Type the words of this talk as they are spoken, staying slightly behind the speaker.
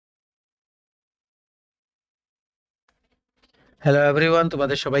Hello everyone,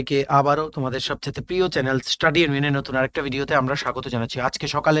 তোমাদের সবাইকে আবারও তোমাদের সবচেয়ে প্রিয় চ্যানেল স্টাডি ইউনিয়নের নতুন আরেকটা ভিডিওতে আমরা স্বাগত জানাচ্ছি। আজকে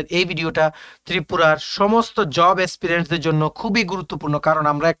সকালের এই ভিডিওটা ত্রিপুরার সমস্ত জব এক্সপিরিয়েন্সদের জন্য খুবই গুরুত্বপূর্ণ, কারণ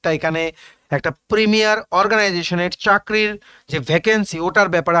আমরা এখানে একটা প্রিমিয়ার অর্গানাইজেশনের চাকরির যে ভ্যাকেন্সি ওটার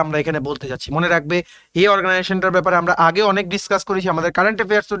ব্যাপারে আমরা এখানে বলতে যাচ্ছি। মনে রাখবে, এই অর্গানাইজেশনটার ব্যাপারে আমরা আগে অনেক ডিসকাস করেছি, আমাদের কারেন্ট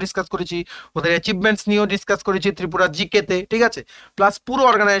অ্যাফেয়ার্সও ডিসকাস করেছি, ওদের অ্যাচিভমেন্টস নিয়েও ডিসকাস করেছি ত্রিপুরা জিকেতে, ঠিক আছে। প্লাস পুরো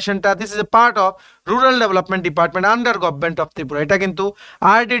অর্গানাইজেশনটা this is a part of rural development department under government of Tripura. এটা কিন্তু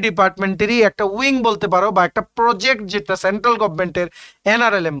আরডি ডিপার্টমেন্টেরই একটা উইং বলতে পারো, বা একটা প্রজেক্ট যেটা সেন্ট্রাল গভর্নমেন্টের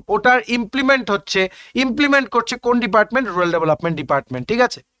এনআরএলএম ওটার ইমপ্লিমেন্ট করছে কোন ডিপার্টমেন্ট? রুরাল ডেভেলপমেন্ট ডিপার্টমেন্ট, ঠিক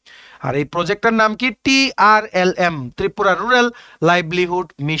আছে। আর এই প্রজেক্টটার নাম কি? TRLM, Tripura rural livelihood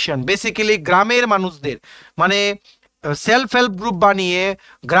mission. Basically গ্রামের মানুষদের, মানে সেলফ হেল্প গ্রুপ বানিয়ে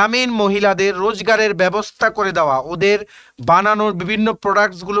গ্রামীণ মহিলাদের রোজগারের ব্যবস্থা করে দেওয়া, ওদের বানানোর বিভিন্ন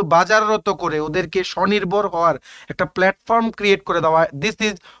প্রোডাক্টসগুলো বাজাররত করে ওদেরকে স্বনির্ভর হওয়ার একটা প্ল্যাটফর্ম ক্রিয়েট করে দেওয়া। This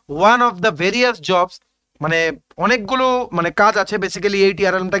is one of the various jobs, মানে অনেকগুলো কাজ আছে। বেসিক্যালি এই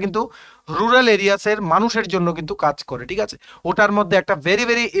টিআরএলএমটা কিন্তু রুরাল এরিয়াসের মানুষের জন্য কিন্তু কাজ করে, ঠিক আছে। ওটার মধ্যে একটা ভেরি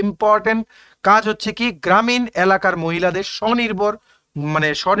ভেরি ইম্পর্টেন্ট কাজ হচ্ছে কি, গ্রামীণ এলাকার মহিলাদের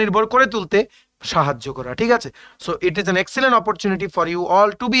স্বনির্ভর করে তুলতে সাহায্য করা, ঠিক আছে। So it is an excellent opportunity for you all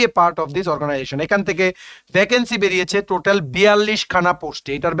two B A part of this organisation. এখান থেকে ভ্যাকেন্সি বেরিয়েছে টোটাল 42 খানা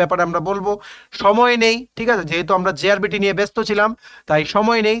পোস্টে। এটার ব্যাপারে আমরা বলবো, সময় নেই, ঠিক আছে, যেহেতু আমরা জেআরবিটি নিয়ে ব্যস্ত ছিলাম তাই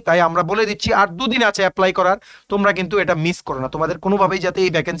সময় নেই, তাই আমরা বলে দিচ্ছি আর 2 দিন আছে অ্যাপ্লাই করার। তোমরা কিন্তু এটা মিস করো না, তোমাদের কোনোভাবেই যাতে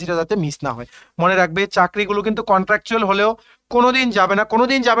এই ভ্যাকেন্সিটা যাতে মিস না হয়। মনে রাখবে, চাকরিগুলো কিন্তু কন্ট্রাকচুয়াল হলেও কোনোদিন যাবে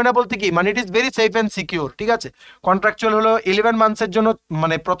না বলতে কি, মানে it is very safe and secure, ঠিক আছে। কন্ট্রাকচুয়াল হলো 11 মান্থসের জন্য,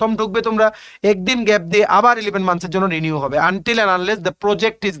 মানে প্রথম ঢুকবে তোমরা, একদিন গ্যাপ দিয়ে আবার 11 মান্থসের জন্য রিনিউ হবে, until and unless the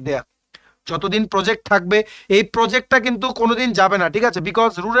project is there. যতদিন প্রজেক্ট থাকবে এই প্রজেক্টটা কিন্তু কোনোদিন যাবে না, ঠিক আছে।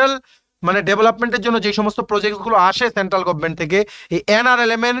 বিকজ রুরাল ডেভেলপমেন্টের জন্য যে সমস্ত প্রজেক্টগুলো আসে সেন্ট্রাল গভর্নমেন্ট থেকে, এই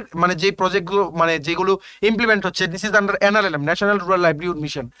এনআরএলএম এর যে প্রজেক্টগুলো যেগুলো ইমপ্লিমেন্ট হচ্ছে, this is under NRLM, national rural livelihood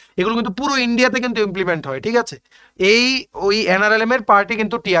mission. এগুলো কিন্তু পুরো ইন্ডিয়াতে কিন্তু ইমপ্লিমেন্ট হয়, ঠিক আছে। ওই এনআরএলএম এর পার্টি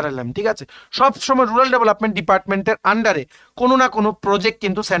কিন্তু টিআরএলএম, ঠিক আছে। সব সময় রুরাল ডেভেলপমেন্ট ডিপার্টমেন্টের আন্ডারে কোনো না কোনো প্রজেক্ট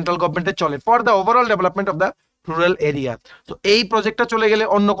কিন্তু সেন্ট্রাল গভর্নমেন্টের চলে for the overall development of the rural area. তো এই প্রজেক্টটা চলে গেলে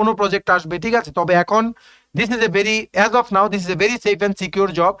অন্য কোনো প্রজেক্ট আসবে, ঠিক আছে। তবে এখন as of now, this is a very safe and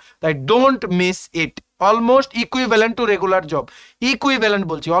secure job, তাই don't miss it. Almost equivalent to regular job, equivalent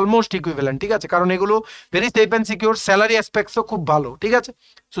বলছি, অলমোস্ট ইকুইভ্যালেন্ট, ঠিক আছে, কারণ এগুলো very safe and secure, salary অ্যাসপেক্টসও খুব ভালো, ঠিক আছে।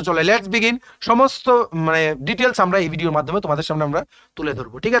 সো চলে লেটস বিগিন। সমস্ত ডিটেলস আমরা এই ভিডিওর মাধ্যমে তোমাদের সামনে আমরা তুলে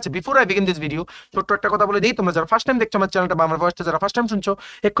ধরবো, ঠিক আছে। Before I begin this video, ছোট্ট একটা কথা বলে দিই, তোমরা যারা ফার্স্ট টাইম দেখছো আমার চ্যানেলটা বা আমার ভয়েসটা যারা ফার্স্ট টাইম শুনছো,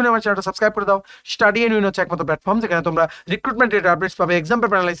 এক্ষুনি আমার চ্যানেলটা সাবস্ক্রাইব করে দাও। স্টাডি ইউনিয়ন হচ্ছে একমাত্র প্ল্যাটফর্ম যেখানে তোমরা রিক্রুটমেন্ট রিলেটেড আপডেটস পাবে, exam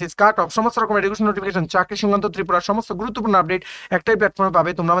paper analysis, cut off, সমস্ত রকমের এডুকেশন নোটিফিকেশন, চাকরি সংক্রান্ত ত্রিপুরার সমস্ত গুরুত্বপূর্ণ আপডেট একটাই প্ল্যাটফর্মে পাবে।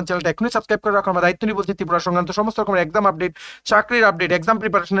 তোমরা আমার চ্যানেলটা এখনই সাবস্ক্রাইব করে রাখো। আমার দায়িত্ব নিয়ে বলছি, ত্রিপুরা সংক্রান্ত সমস্ত রকমের এক্সাম আপডেট, চাকরির আপডেট, এক্সাম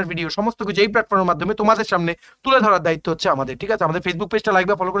প্রিপারেশনের ভিডিও সমস্ত কিছু এই প্ল্যাটফর্মের মাধ্যমে তোমাদের সামনে তুলে ধরার দায়িত্ব হচ্ছে আমাদের, ঠিক আছে। আমাদের ফেসবুক পেজটা লাইক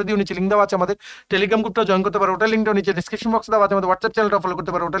বা ফলো করে দিও, নিচে লিঙ্ক দেওয়া আছে। আমাদের টেলিগ্রাম গ্রুপটা জয়েন করতে পারো, ওটার লিঙ্কটাও নিচে ডিসক্রিপশন বক্সে দেওয়া আছে। আমাদের হোয়াটসঅ্যাপ চ্যানেলটা ফলো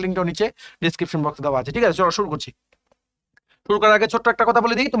করতে পারো, ওটার লিঙ্কটাও নিচে ডিসক্রিপশন বক্সে দেওয়া আছে, ঠিক আছে। চলো শুরু করছি। শুরু করার আগে ছোট্ট একটা কথা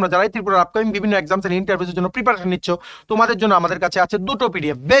বলে দিই, তোমরা যারাই ত্রিপুরার আপকামিং বিভিন্ন এক্সামস এন্ড ইন্টারভিউর জন্য প্রিপারেশন নিচ্ছ, তোমাদের জন্য আমাদের কাছে আছে দুটো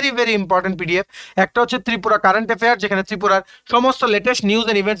PDF, very very important PDF. একটা হচ্ছে ত্রিপুরা কারেন্ট অ্যাফেয়ার, যেখানে ত্রিপুরার সমস্ত লেটেস্ট নিউজ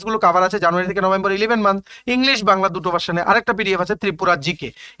এন্ড ইভেন্টস গুলো কভার আছে জানুয়ারি থেকে নভেম্বর 11 মান্থ, ইংলিশ বাংলা দুটো ভার্সনে। আরেকটা পিডিএফ আছে ত্রিপুরা জিকে।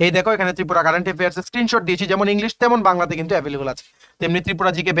 এই দেখো, এখানে ত্রিপুরা কারেন্ট অ্যাফেয়ার্স স্ক্রিনশট দিয়েছি, যেমন ইংলিশ তেমন বাংলাতে কিন্তু অ্যাভেলেবল আছে, তেমনি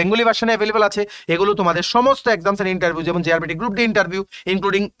ত্রিপুরা জিকে বেঙ্গলি ভার্সনে অ্যাভেলেবল আছে। এগুলো তোমাদের সমস্ত এক্সামস এন্ড ইন্টারভিউ, যেমন JRBT group D interview,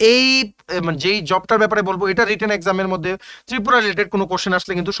 including এই যেই জবটার ব্যাপারে বলবো, এটা রিটেন এক্সামের মধ্যে ত্রিপুরা রিলেটেড কোনো কোশ্চেন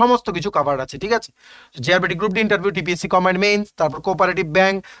আসলে কিন্তু সমস্ত কিছু কভার আছে, ঠিক আছে। JRBT group D interview, TPSC command means, তারপর কোঅপারেটিভ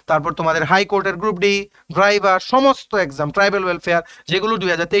ব্যাংক, তারপর তোমাদের হাইকোর্টের গ্রুপ ডি, ড্রাইভার, সমস্ত এক্সাম, ট্রাইবাল ওয়েলফেয়ার, যেগুলো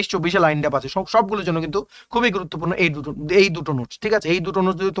 2023-24 লাইন আপ আছে, সবগুলোর জন্য কিন্তু খুবই গুরুত্বপূর্ণ এই দুটো নোটস, ঠিক আছে। এই দুটো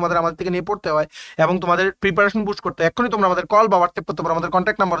নোটস যদি তোমাদের আমাদের থেকে নিয়ে পড়তে হয় এবং তোমাদের প্রিপারেশন বুস্ট করতে হয়, এখনই তোমরা আমাদের কল বা হোয়াটসঅ্যাপ করতে পারো। আমাদের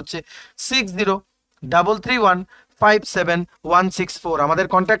কন্ট্যাক্ট নাম্বার হচ্ছে 6033157164। আমাদের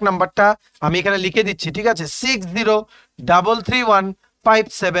কন্ট্যাক্ট নাম্বারটা আমি এখানে লিখে দিচ্ছি, ঠিক আছে,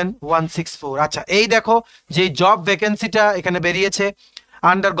 6033157164। আচ্ছা, এই দেখো যে জব ভ্যাকেন্সিটা এখানে বেরিয়েছে,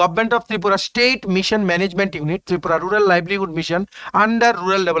 under government of Tripura state mission management unit, Tripura rural livelihood mission under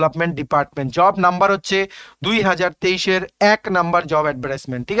rural development department. Job number হচ্ছে 2023-এর 1 নাম্বার জব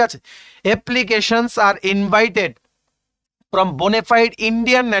অ্যাডভার্টাইজমেন্ট, ঠিক আছে। Applications are invited from bona fide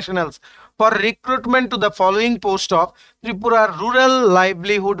Indian nationals for recruitment to the following post of Tripura Rural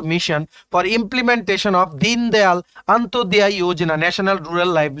Livelihood Mission for implementation of Deen Dayal Antyodaya Yojana National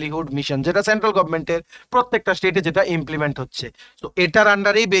Rural Livelihood Mission, যেটা central গভর্নমেন্টের প্রত্যেকটা স্টেটে যেটা implement হচ্ছে। তো এটার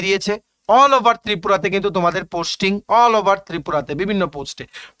আন্ডারেই বেরিয়েছে। All over ত্রিপুরাতে কিন্তু তোমাদের পোস্টিং, অল ওভার ত্রিপুরাতে বিভিন্ন পোস্টে।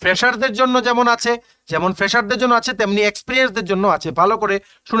 ফ্রেশারদের জন্য যেমন আছে, তেমনি এক্সপিরিয়েন্সদের জন্য আছে। ভালো করে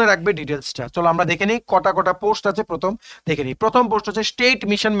শুনে রাখবে ডিটেলসটা। চলো আমরা দেখে নিই কটা কটা পোস্ট আছে। প্রথম দেখে নিই, প্রথম পোস্ট হচ্ছে state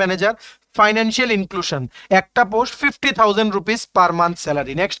mission manager financial inclusion, একটা post 50,000 rupees per month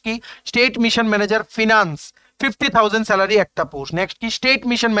salary. Next কি state mission manager finance 50,000 salary একটা পোস্ট। নেক্সট কি state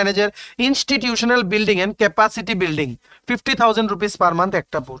mission manager institutional building and capacity building 50,000 rupees per month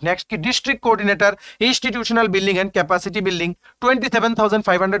একটা পোস্ট। নেক্সট কি district coordinator institutional building and capacity building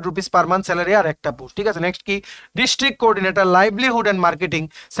 27,500 rupees per month salary আর একটা post. ঠিক আছে। Next কি district coordinator livelihood and marketing,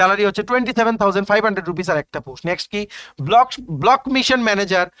 salary হচ্ছে 27,500 rupees আর একটা post. Next কি block mission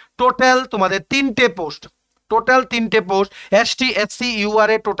manager, total তোমাদের তিনটে পোস্ট, টোটাল তিনটে পোস্ট। এসটি এসসি ইউআর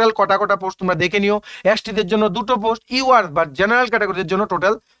এ টোটাল কটা কটা পোস্ট তোমরা দেখে নিও। এসটিদের জন্য দুটো পোস্ট, ইউআর বা জেনারেল ক্যাটাগরির জন্য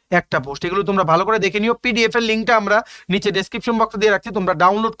টোটাল একটা পোস্ট। এগুলো তোমরা ভালো করে দেখে নিও। পিডিএফ এর লিঙ্কটা আমরা নিচে ডেসক্রিপশন বক্সে দিয়ে রাখছি, তোমরা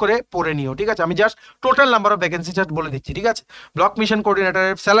ডাউনলোড করে পড়ে নিও। ঠিক আছে, আমি just total number of vacancy just বলে দিচ্ছি। ঠিক আছে, ব্লক মিশন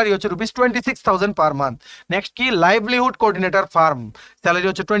কোঅর্ডিনেটরের স্যালারি হচ্ছে ₹26,000 পার মান্থ। নেক্সট কি লাইভলিহুড কোঅর্ডিনেটর ফার্ম, স্যালারি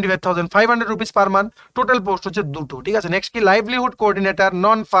হচ্ছে 25,500 rupees per month, total post হচ্ছে দুটো। ঠিক আছে। নেক্সট কি লাইভলিহুড কোঅর্ডিনেটর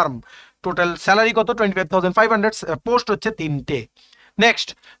নন ফার্ম, টোটাল স্যালারি কত 25,500, পোস্ট হচ্ছে তিনটে। Next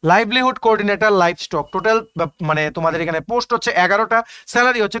livelihood coordinator live stock, total মানে তোমাদের এখানে পোস্ট হচ্ছে 11টা,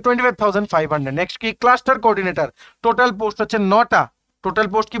 স্যালারি হচ্ছে 25,500। নেক্সট কি ক্লাস্টার কোঅর্ডিনেটর, টোটাল পোস্ট হচ্ছে 9টা, টোটাল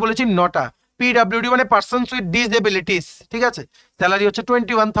পোস্ট কি বলেছি 9টা। পিডব্লিউডি মানে পার্সনস উইথ ডিসএবিলিটিস, ঠিক আছে, স্যালারি হচ্ছে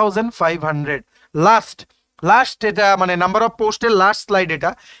 21,500। লাস্ট এটা মানে নাম্বার অফ পোস্টের লাস্ট স্লাইড,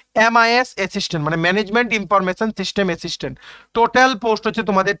 এটা এমআইএস অ্যাসিস্ট্যান্ট মানে management information system assistant, total post হচ্ছে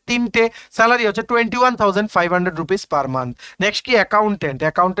তোমাদের তিনটে, স্যালারি হচ্ছে 21,500 রুপিস পার মান্থ। নেক্সট কি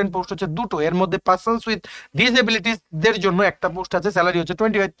অ্যাকাউন্টেন্ট পোস্ট হচ্ছে দুটো, এর মধ্যে পার্সনস উইথ ডিসএবিলিটিসদের জন্য একটা পোস্ট আছে, স্যালারি হচ্ছে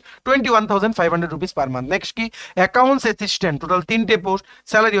 21,500 রুপিস পার মান্থ। নেক্সট কি অ্যাকাউন্টস অ্যাসিস্ট্যান্ট, টোটাল তিনটে পোস্ট,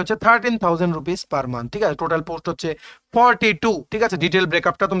 স্যালারি হচ্ছে 13,000 রুপিস পার মান্থ। ঠিক আছে, টোটাল পোস্ট হচ্ছে 42। ঠিক আছে, ডিটেল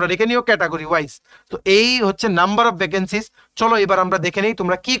ব্রেকআপটা তোমরা দেখে নিও ক্যাটাগরি ওয়াইজ। তো এই হচ্ছে নাম্বার অফ ভ্যাকেন্সিস। চলো এবার আমরা দেখে নেই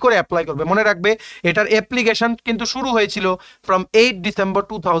তোমরা কি করে অ্যাপ্লাই করবে। মনে রাখবে এটার অ্যাপ্লিকেশন কিন্তু শুরু হয়েছিল from 8 December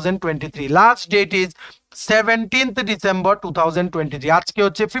 2023, last that is 17th December 2023, আজকে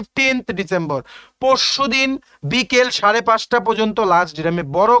হচ্ছে 15th ডিসেম্বর, পরশু দিন বিকেল 5:30 পর্যন্ত লাস্ট ডেট। আমি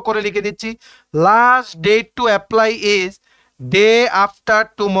বড় করে লিখে দিচ্ছি, last date to apply is day after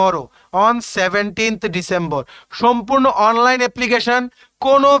tomorrow on 17th December. সম্পূর্ণ অনলাইন অ্যাপ্লিকেশন,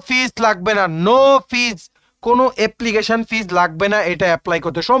 কোনো ফিস লাগবে না, নো ফিস, কোনো অ্যাপ্লিকেশন ফিস লাগবে না এটা অ্যাপ্লাই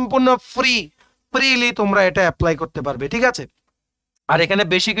করতে, সম্পূর্ণ ফ্রিলি তোমরা এটা অ্যাপ্লাই করতে পারবে। ঠিক আছে, আর এখানে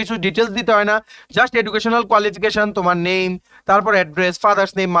বেশি কিছু ডিটেলস দিতে হয় না, জাস্ট এডুকেশনাল কোয়ালিফিকেশন, তোমার নেম, তারপর address,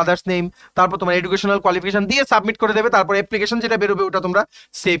 father's name, mother's name, তারপর তোমার এডুকেশনাল কোয়ালিফিকেশন দিয়ে সাবমিট করে দেবে। তারপর অ্যাপ্লিকেশন যেটা বেরোবে ওটা তোমরা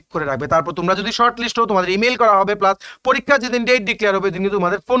সেভ করে রাখবে। তারপর তোমরা যদি শর্ট লিস্ট হো তোমাদের ইমেল করা হবে, প্লাস পরীক্ষা যেদিন ডেট ডিক্লেয়ার হবে দিন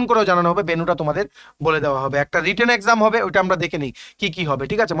তোমাদের ফোন করেও জানানো হবে, ভেন্যুটা তোমাদের বলে দেওয়া হবে। একটা রিটেন এক্সাম হবে, ওইটা আমরা দেখে নিই কি কি হবে।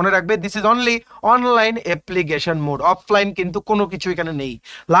 ঠিক আছে, মনে রাখবে this is only online application mode, offline কিন্তু কোনো কিছু এখানে নেই।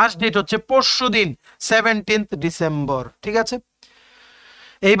 লাস্ট ডেট হচ্ছে পরশু দিন 17th ডিসেম্বর। ঠিক আছে,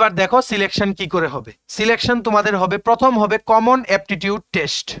 এইবার দেখো সিলেকশন কি করে হবে। সিলেকশন তোমাদের হবে, প্রথম হবে common aptitude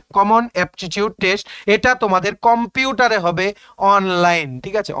test, common aptitude test, এটা তোমাদের কম্পিউটারে হবে অনলাইন।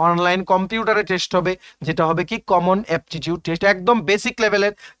 ঠিক আছে, অনলাইন কম্পিউটারে টেস্ট হবে, যেটা হবে কি কমন অ্যাপটিটিউড টেস্ট, একদম বেসিক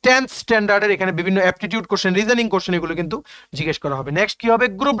লেভেলের 10th স্ট্যান্ডার্ডের, এখানে বিভিন্ন অ্যাপটিটিউড কোশ্চেন, রিজনিং কোশ্চেন এগুলো কিন্তু জিজ্ঞেস করা হবে। নেক্সট কি হবে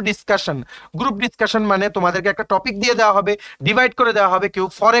গ্রুপ ডিসকাশন। গ্রুপ ডিসকাশন মানে তোমাদেরকে একটা টপিক দিয়ে দেওয়া হবে, ডিভাইড করে দেওয়া হবে, কেউ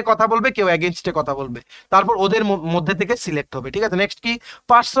ফরে কথা বলবে, কেউ এগেইনস্টে কথা বলবে, তারপর ওদের মধ্যে থেকে সিলেক্ট হবে। ঠিক আছে, নেক্সট কি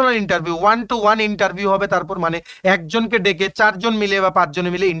পার্সোনাল ইন্টারভিউ, 1-to-1 ইন্টারভিউ হবে, তারপর মানে একজনকে ডেকে 4জন মিলে বা 5জনে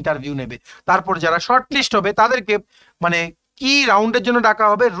মিলে ইন্টারভিউ নেবে। তারপর যারা শর্ট লিস্ট হবে তাদেরকে মানে কি রাউন্ডের জন্য ডাকা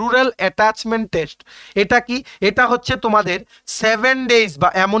হবে রুরাল অ্যাটাচমেন্ট টেস্ট। এটা কি, এটা হচ্ছে তোমাদের 7 ডেজ বা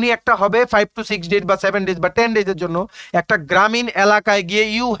এমনই একটা হবে 5 to 6 ডেজ বা 7 ডেজ বা 10 ডেজের জন্য একটা গ্রামীণ এলাকায় গিয়ে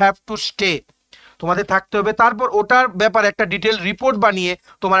ইউ হ্যাভ টু স্টে, তোমাদের থাকতে হবে। তারপর ওটার ব্যাপারে একটা ডিটেল রিপোর্ট বানিয়ে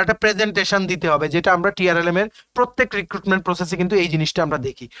তোমার একটা প্রেজেন্টেশন দিতে হবে, যেটা আমরা টিআরএলএম এর প্রত্যেক রিক্রুটমেন্ট প্রসেসে কিন্তু এই জিনিসটা আমরা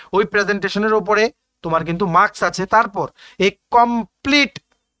দেখি। ওই প্রেজেন্টেশনের উপরে তোমার কিন্তু মার্কস আছে। তারপর এই কমপ্লিট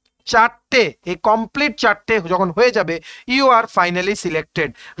চারটে যখন হয়ে যাবে you R finally selected.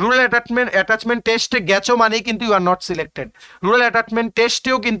 Rural attachment টেস্টে গেছো মানেই কিন্তু you are not selected, rural attachment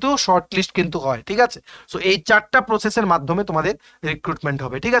টেস্টেও কিন্তু শর্ট লিস্ট কিন্তু হয়। ঠিক আছে, সো এই 4টা প্রসেসের মাধ্যমে তোমাদের রিক্রুটমেন্ট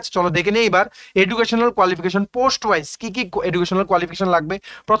হবে। ঠিক আছে, চলো দেখে নিই এবার এডুকেশনাল কোয়ালিফিকেশন পোস্ট ওয়াইজ কি কি এডুকেশনাল কোয়ালিফিকেশন লাগবে।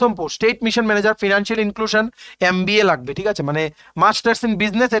 প্রথম post state mission manager financial inclusion, MBA লাগবে। ঠিক আছে, মানে মাস্টার্স ইন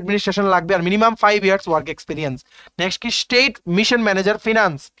বিজনেস অ্যাডমিনিস্ট্রেশন লাগবে, আর minimum 5 years work experience. Next কি স্টেট মিশন ম্যানেজার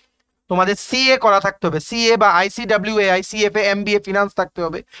ফিনান্স, তোমাদের সিএ করা থাকতে হবে, সিএ বা আইসিডব্লিউএ আইসিএফএ এমবিএ ফিনান্স থাকতে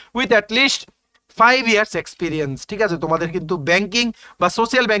হবে উইথ অ্যাটলিস্ট 5 ইয়ার্স এক্সপিরিয়েন্স। ঠিক আছে, তোমাদের কিন্তু ব্যাংকিং বা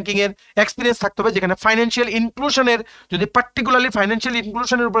সোশ্যাল ব্যাংকিং এর এক্সপিরিয়েন্স থাকতে হবে, যেখানে ফাইন্যান্সিয়াল ইনক্লুশনের, যদি পার্টিকুলারলি ফাইন্যান্সিয়াল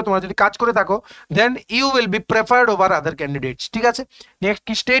ইনক্লুশনের উপরে তোমরা যদি কাজ করে থাকো, দেন you will be preferred over other candidates. ঠিক আছে, নেক্সট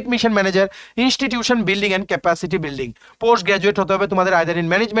কি state mission manager, institution building and capacity building. Post graduate হতে হবে তোমাদের আইদার ইন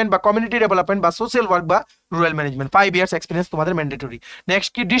ম্যানেজমেন্ট বা কমিউনিটি ডেভেলপমেন্ট বা সোশ্যাল ওয়ার্ক বা রুরাল ম্যানেজমেন্ট। 5 ইয়ার্স এক্সপিরিয়েন্স তোমাদের ম্যান্ডেটরি। নেক্সট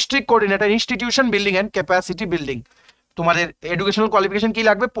কি district coordinator, institution building and capacity building. তোমাদের এডুকেশনাল কোয়ালিফিকেশন কি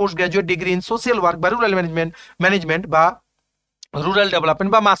লাগবে? Post graduate degree in social work বা রুরাল ম্যানেজমেন্ট বা রুরাল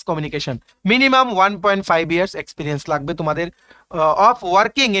ডেভেলপমেন্ট বা মাস কমিউনিকেশন। মিনিমাম 1.5 ইয়ার্স এক্সপিরিয়েন্স লাগবে তোমাদের of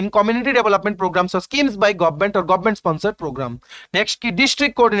working in community development programs or schemes by government or government sponsored programme. Next কি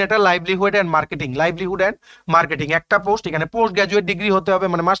district coordinator livelihood and marketing, livelihood and marketing একটা post. এখানে post graduate degree হতে হবে,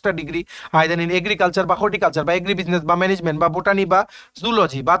 মানে master degree either in agriculture বা horticulture বা agri business বা management বা বোটানি বা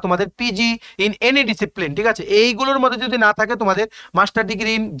জুলজি, বা তোমাদের পিজি ইন এনি ডিসিপ্লিন। ঠিক আছে, এইগুলোর মধ্যে যদি না থাকে তোমাদের মাস্টার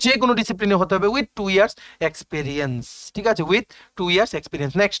ডিগ্রি ইন যে কোনো ডিসিপ্লিনে হতে হবে উইথ 2 ইয়ার্স এক্সপিরিয়েন্স। ঠিক আছে, with 2 years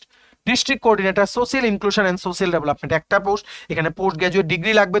experience. Next district coordinator social inclusion and social development একটা পোস্ট। এখানে পোস্ট গ্রাজুয়েট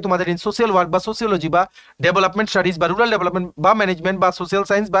ডিগ্রি লাগবে তোমাদের ইন সোশ্যাল ওয়ার্ক বা সোশিওলজি বা ডেভেলপমেন্ট স্টাডিজ বা রুরাল ডেভেলপমেন্ট বা ম্যানেজমেন্ট বা সোশ্যাল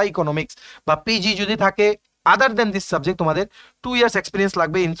সায়েন্স বা ইকোনমিক্স বা পিজি যদি থাকে আদার দেন দিস সাবজেক্ট, তোমাদের 2 ইয়ার্স এক্সপিরিয়েন্স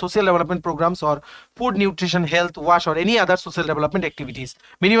লাগবে in social development programs or food nutrition health wash or any other social development activities.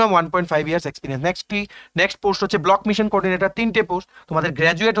 Minimum 1.5 years experience. Next post হচ্ছে block mission coordinator, 3টে post. তোমাদের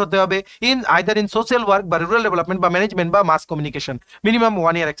graduate হতে হবে in either in social work বা rural development বা management বা মাস communication. Minimum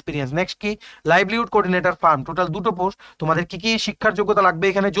 1 year experience. Next কি livelihood coordinator farm, total 2টো post. তোমাদের কি কি শিক্ষার যোগ্যতা লাগবে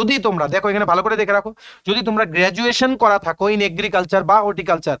এখানে? যদি তোমরা দেখো, এখানে ভালো করে দেখে রাখো, যদি তোমরা গ্রাজুয়েশন করা থাকো ইন এগ্রিকালচার বা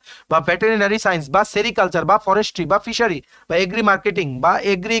হর্টিকালচার বা ভেটেরিনারি সায়েন্স বা সেরিকালচার বা ফরেস্ট্রি বা ফিশারি বা এগ্রি মার্কেটিং বা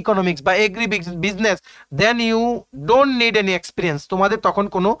এগ্রি ইকোনমিক্স বা agri business, then you don't need any experience. তোমাদের তখন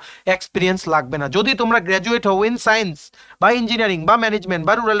কোনো এক্সপিরিয়েন্স লাগবে না। যদি তোমরা গ্রাজুয়েট হও ইন সায়েন্স বা ইঞ্জিনিয়ারিং বা ম্যানেজমেন্ট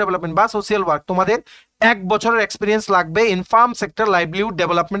বা রুরাল ডেভেলপমেন্ট বা সোশ্যাল ওয়ার্ক, তোমাদের 1 বছরের এক্সপিরিয়েন্স লাগবে in farm sector livelihood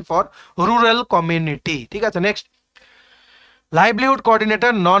development for rural community. ঠিক আছে, নেক্সট লাইভলিহুড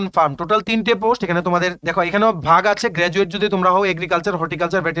কোঅর্ডিনেটর নন ফার্ম, টোটাল 3টে পোস্ট। এখানে তোমাদের দেখো, এখানেও ভাগ আছে। গ্রাজুয়েট যদি তোমরা হও agriculture,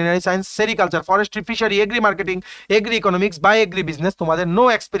 horticulture, veterinary science, sericulture, forestry, fishery, agri marketing, agri economics বা এগ্রি বিজনেস, তোমাদের নো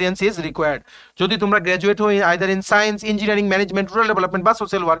এক্সপিরিয়েন্স ইজ রিকোয়ার্ড। যদি তোমরা গ্রাজুয়েট হও either in science, engineering, management, rural development বা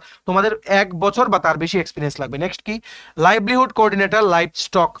সোশ্যাল ওয়ার্ক, তোমাদের 1 বছর বা তার বেশি এক্সপিরিয়েন্স লাগবে। নেক্সট কি livelihood coordinator live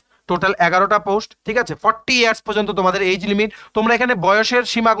stock, total 11টা post. ঠিক আছে, 40 ইয়ার্স পর্যন্ত তোমাদের এজ লিমিট। তোমরা এখানে বয়সের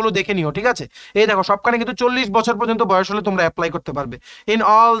সীমাগুলো দেখে নিও। ঠিক আছে, এই দেখো সবখানে কিন্তু 40 বছর পর্যন্ত বয়স হলে তোমরা অ্যাপ্লাই করতে পারবে ইন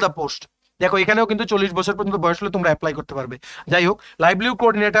অল দ্য পোস্ট। দেখো এখানেও কিন্তু 40 বছর পর্যন্ত বয়স হলে তোমরা অ্যাপ্লাই করতে পারবে। যাই হোক, livelihood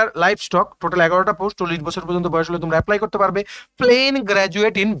coordinator live stock, total 11টা post, 40 বছর পর্যন্ত বয়স হলে তোমরা অ্যাপ্লাই করতে পারবে। Plane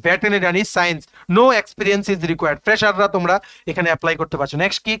graduate in veterinary science, no experience is required. ফ্রেশাররা তোমরা এখানে অ্যাপ্লাই করতে পারছো।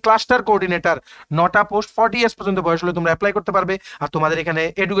 নেক্সট কি ক্লাস্টার কোঅর্ডিনেটর, 9টা পোস্ট, 40 ইয়ার্স পর্যন্ত বয়স হলে তোমরা অ্যাপ্লাই করতে পারবে। আর তোমাদের এখানে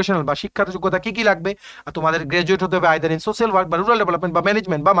এডুকেশনাল বা শিক্ষার যোগ্যতা কি কি লাগবে? আর তোমাদের গ্রাজুয়েট হতে হবে আইদার ইন সোশ্যাল ওয়ার্ক বা রুরাল ডেভেলপমেন্ট বা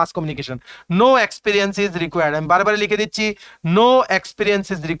ম্যানেজমেন্ট বা মাস communication. No experience is required. আমি বারবার লিখে দিচ্ছি, no experience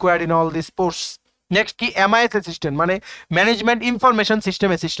is required in all this posts. Next কি এমআইএস অ্যাসিস্ট্যান্ট, মানে management information system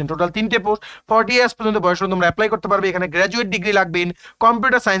assistant, total 3টে পোস্ট, 40 ইয়ার্স পর্যন্ত বয়স হলে তোমরা অ্যাপ্লাই করতে পারবে। এখানে গ্রাজুয়েট ডিগ্রি লাগবে ইন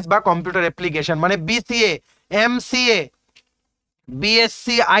কম্পিউটার সায়েন্স বা কম্পিউটার অ্যাপ্লিকেশন, মানে বিসিএ, এমসিএ,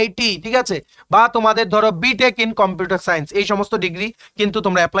 বিএসসি আইটি। ঠিক আছে, বা তোমাদের ধরো বিটেক ইন কম্পিউটার সায়েন্স, এই সমস্ত ডিগ্রি কিন্তু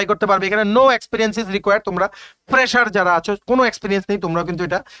তোমরা অ্যাপ্লাই করতে পারবে। এখানে নো এক্সপিরিয়েন্স ইজ রিকোয়ার্ড। তোমরা ফ্রেশার যারা আছো, কোনো এক্সপিরিয়েন্স নেই, তোমরা কিন্তু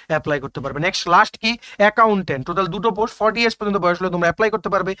এটা অ্যাপ্লাই করতে পারবে। নেক্সট লাস্ট কি অ্যাকাউন্টেন্ট, টোটাল 2টো পোস্ট, 40 ইয়ার্স পর্যন্ত বয়স হলে তোমরা অ্যাপ্লাই করতে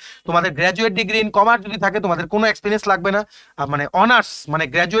পারবে। তোমাদের গ্রাজুয়েট ডিগ্রি ইন কমার্স যদি থাকে, তোমাদের কোনো এক্সপিরিয়েন্স লাগবে না। মানে অনার্স, মানে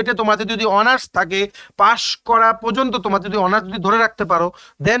গ্রাজুয়েটে তোমাদের যদি অনার্স থাকে, পাস করা পর্যন্ত তোমার যদি অনার্স যদি ধরে রাখতে পারো,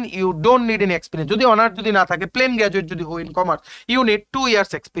 দেন you don't need any experience. যদি অনার্স যদি না থাকে, প্লেন গ্রাজুয়েট যদি হো in commerce, you need 2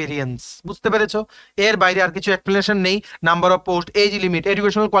 years experience. বুঝতে পেরেছো? এর বাইরে আর কিছু এক্সপ্লেনেশন নেই। Number of post, age limit,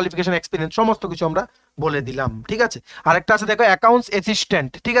 educational qualification, experience, সমস্ত কিছু আমরা বলে দিলাম। ঠিক আছে, আরেকটা আছে দেখো অ্যাকাউন্টস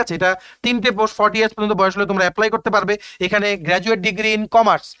অ্যাসিস্ট্যান্ট। ঠিক আছে, এটা 3টে পোস্ট, 40 ইয়ার্স পর্যন্ত বয়স হলে তোমরা অ্যাপ্লাই করতে পারবে। এখানে graduate degree in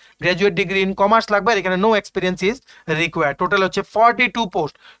commerce, graduate degree in commerce লাগবে। আর এখানে no experience is required. Total হচ্ছে 42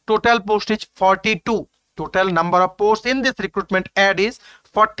 post, total post is 42। Total number of post in this recruitment add is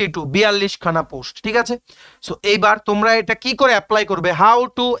 42, 42 খানা পোস্ট। ঠিক আছে, সো এইবার তোমরা এটা কি করে অ্যাপ্লাই করবে, হাউ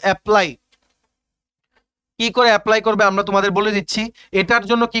টু অ্যাপ্লাই, কি করে অ্যাপ্লাই করবে আমরা তোমাদের বলে দিচ্ছি। এটার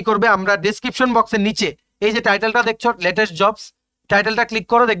জন্য কি করবে, আমরা ডেসক্রিপশন বক্সের নিচে এই যে টাইটেলটা দেখছো লেটেস্ট জবস, টাইটেলটা ক্লিক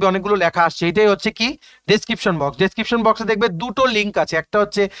করো, দেখবে অনেকগুলো লেখা আসছে, এটাই হচ্ছে কি ডেসক্রিপশন বক্স। ডেসক্রিপশন বক্সে দেখবে দুটো লিঙ্ক আছে, একটা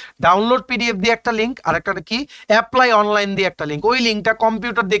হচ্ছে ডাউনলোড পিডিএফ দিয়ে একটা লিঙ্ক, আর একটা কি অ্যাপ্লাই অনলাইন দিয়ে একটা লিঙ্ক। ওই লিঙ্কটা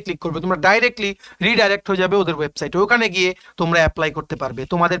কম্পিউটার দিয়ে ক্লিক করবে, তোমরা ডাইরেক্টলি রিডাইরেক্ট হয়ে যাবে ওদের ওয়েবসাইটে, ওখানে গিয়ে তোমরা অ্যাপ্লাই করতে পারবে।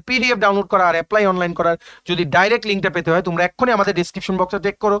 তোমাদের পিডিএফ ডাউনলোড করা আর অ্যাপ্লাই অনলাইন করার যদি ডাইরেক্ট লিঙ্কটা পেতে হয়, তোমরা এক্ষুনি আমাদের ডেসক্রিপশন বক্সে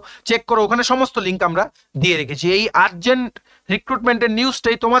চেক করো, ওখানে সমস্ত লিঙ্ক আমরা দিয়ে রেখেছি। এই আর্জেন্ট রিক্রুটমেন্টের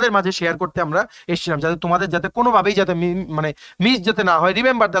নিউজটাই তোমাদের মাঝে শেয়ার করতে আমরা এসেছিলাম, যাতে তোমাদের যাতে কোনোভাবেই যাতে মানে মিস যাতে না হয়।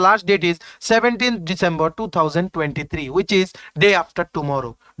 Remember the last that is 17 December 2023, which is day after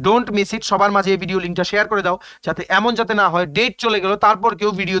tomorrow. Don't miss it. সবার মাঝে এই ভিডিও লিঙ্কটা শেয়ার করে দাও, যাতে এমন যাতে না হয় ডেট চলে গেল তারপর কেউ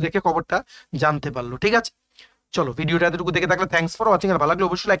ভিডিও দেখে খবরটা জানতে পারলো। ঠিক আছে, চলো ভিডিওটা এতটুকু দেখে থাকলে থ্যাঙ্কস ফর ওয়াচিং। আর ভালো লাগলে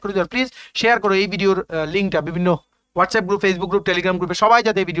অবশ্যই লাইক করে দিও, প্লিজ শেয়ার করো এই ভিডিওর লিঙ্কটা বিভিন্ন WhatsApp group, Facebook group, Telegram গ্রুপে সবাই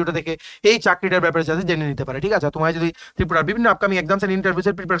যাতে এই ভিডিওটা দেখে এই চাকরিটার ব্যাপারে যাতে জেনে নিতে পারে। ঠিক আছে, তোমার যদি ত্রিপুরার বিভিন্ন আপকামিং এক্সামস এন্ড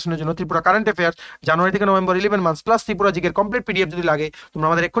ইন্টারভিউসের প্রিপারেশনের জন্য ত্রিপুরা কারেন্ট অ্যাফেয়ার্স জানুয়ারি থেকে নভেম্বর 11 মান্থস প্লাস ত্রিপুরা জিকের কমপ্লিট পিডিএফ যদি লাগে, তোমরা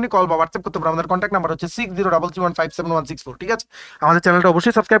আমাদের এক্ষুনি কল বা হোয়াটসঅ্যাপ করতে পারো। আমাদের কন্ট্যাক্ট নাম্বার হচ্ছে 6033157164। ঠিক আছে, আমাদের চ্যানেলটা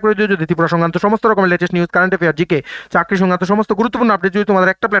অবশ্যই সাবস্ক্রাইব করে দিও, যদি ত্রিপুরা সংক্রান্ত সমস্ত রকমের latest news, current affair, GK, চাকরি সংক্রান্ত সমস্ত গুরুত্বপূর্ণ আপডেট যদি তোমাদের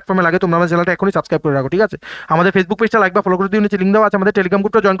একটা প্ল্যাটফর্মে লাগে, তোমরা আমাদের চ্যানেলটা এখনই সাবস্ক্রাইব করে রাখো। ঠিক আছে, আমাদের ফেসবুক পেজটা লাইক বা ফলো করে দিও, নিচে লিঙ্ক দেওয়া আছে। আমাদের টেলিগ্রাম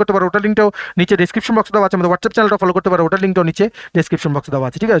গ্রুপটা জয়েন করতে পারো, ওটার লিঙ্কটাও নিচে ডেসক্রিপশন বক্সে দেওয়া আছে। আমাদের হোয়াটসঅ্যাপ চ্যানেলটা ফলো করতে পারো, ওটার লিঙ্কটাও নিচে ডেসক্রিপশন বক্সে দেওয়া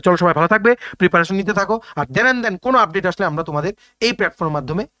আছে। ঠিক আছে, চলো সবাই ভালো থাকবে, প্রিপারেশন নিতে থাকো, আর দেন কোনো আপডেট আসলে আমরা তোমাদের এই প্ল্যাটফর্মের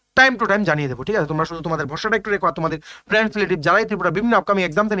মাধ্যমে টাইম টু টাইম জানিয়ে দেবো। ঠিক আছে, তোমরা শুধু তোমাদের ভরসাটা একটু রেখো, তোমাদের ফ্রেন্ডস রিলেটিভ যারাই ত্রিপুরা বিভিন্ন আপকামিং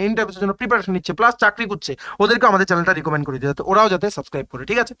এক্সামস এন্ড ইন্টারভিউর জন্য প্রিপারেশন নিচ্ছে প্লাস চাকরি করছে, ওদেরকে আমাদের চ্যানেলটা রিকমেন্ড করে দিও, ওরাও যাতে সাবস্ক্রাইব করে।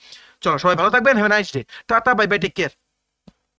 ঠিক আছে, চলো সবাই ভালো থাকবেন, have a nice day, tata, bye bye, take care.